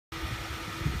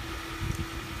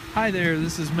Hi there,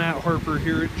 this is Matt Harper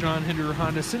here at John Hinderer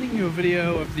Honda, sending you a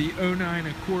video of the 09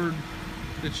 Accord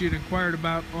that you'd inquired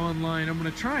about online. I'm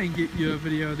going to try and get you a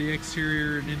video of the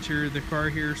exterior and interior of the car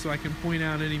here so I can point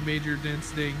out any major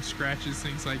dents, dings, scratches,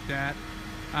 things like that.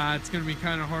 It's going to be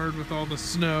kind of hard with all the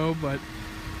snow, but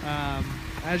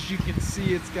as you can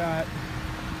see, it's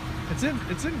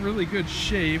in really good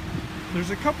shape. There's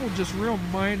a couple just real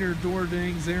minor door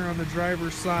dings there on the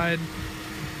driver's side.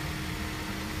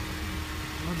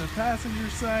 On the passenger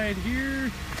side here,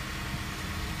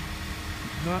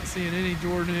 not seeing any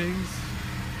door dings.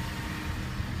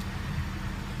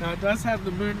 Now it does have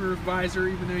the moonroof visor,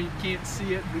 even though you can't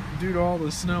see it due to all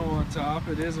the snow on top.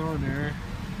 It is on there.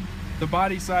 The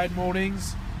body side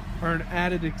moldings are an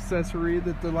added accessory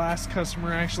that the last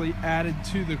customer actually added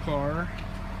to the car.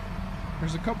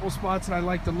 There's a couple spots that I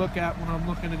like to look at when I'm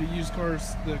looking at a used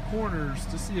cars, the corners,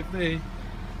 to see if they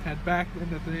had backed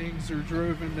into things or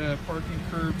drove into parking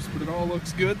curbs, but it all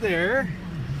looks good there.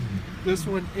 This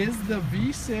one is the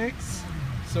V6,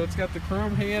 so it's got the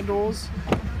chrome handles.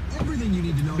 Everything you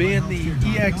need to know being the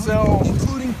EXL,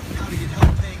 including how to get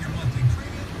help paying your monthly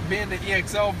premium. Being the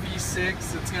EXL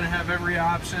V6, it's going to have every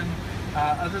option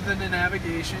other than the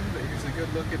navigation. But here's a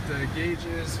good look at the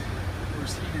gauges.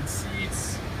 There's heated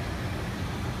seats.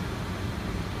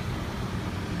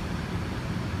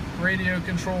 Radio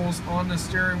controls on the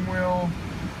steering wheel.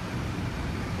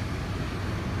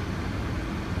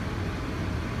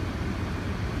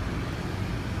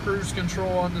 Cruise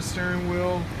control on the steering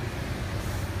wheel.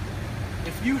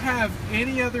 If you have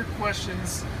any other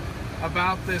questions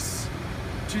about this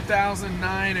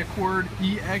 2009 Accord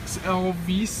EXL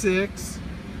V6,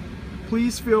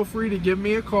 please feel free to give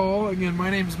me a call. Again,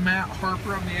 my name is Matt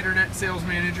Harper. I'm the Internet Sales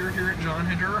Manager here at John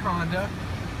Hinderer Honda.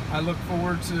 I look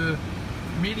forward to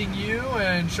meeting you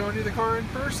and showing you the car in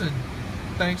person.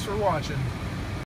 Thanks for watching.